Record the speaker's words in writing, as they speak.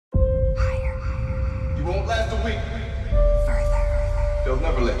won't last a week. Further. They'll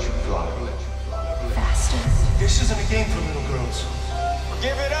never let you fly. Faster. This isn't a game for little girls.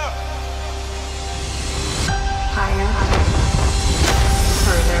 Give it up! Higher.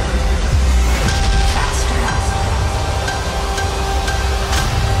 Further. Faster.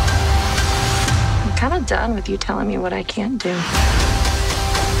 I'm kind of done with you telling me what I can't do.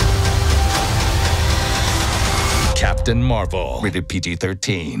 Captain Marvel, rated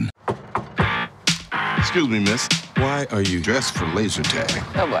PG-13. Excuse me, miss. Why are you dressed for laser tag?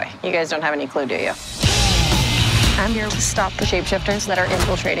 Oh boy, you guys don't have any clue, do you? I'm here to stop the shapeshifters that are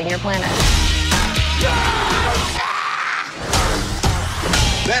infiltrating your planet.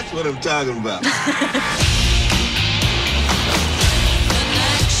 That's what I'm talking about.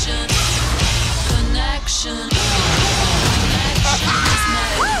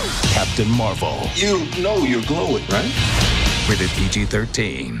 Captain Marvel, You know you're glowing, right? rated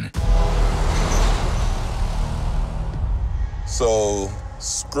PG-13. So,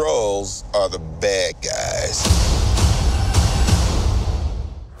 Skrulls are the bad guys.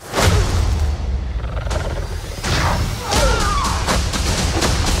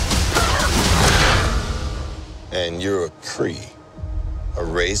 And you're a Kree, a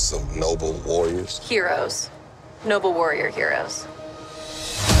race of noble warriors. Heroes. Noble warrior heroes.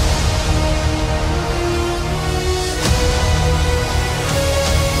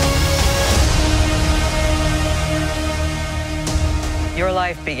 Your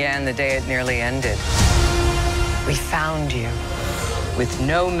life began the day it nearly ended. We found you. With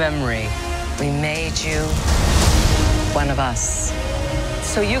no memory, we made you one of us.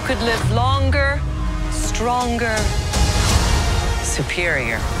 So you could live longer, stronger,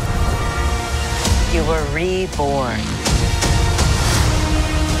 superior. You were reborn.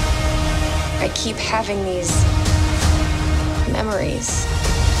 I keep having these memories.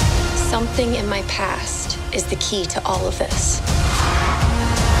 Something in my past is the key to all of this.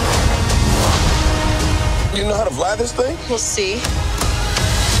 You know how to fly this thing? We'll see.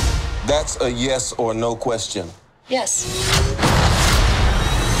 That's a yes or no question. Yes.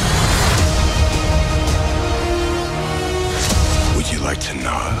 Would you like to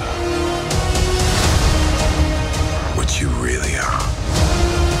know what you really are?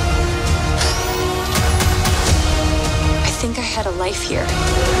 I think I had a life here.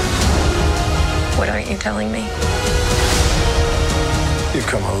 What aren't you telling me? You've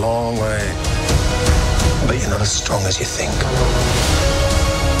come a long way, but you're not as strong as you think.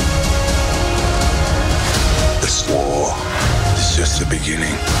 This war is just the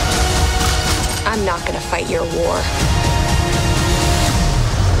beginning. I'm not gonna fight your war.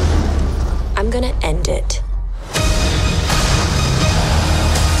 I'm gonna end it.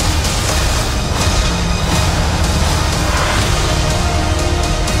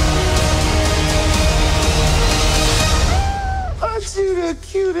 Aren't you the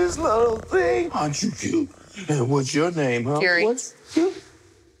cutest little thing? Aren't you cute? And what's your name, huh? Fury. What's cute?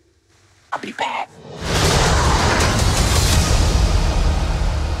 I'll be back.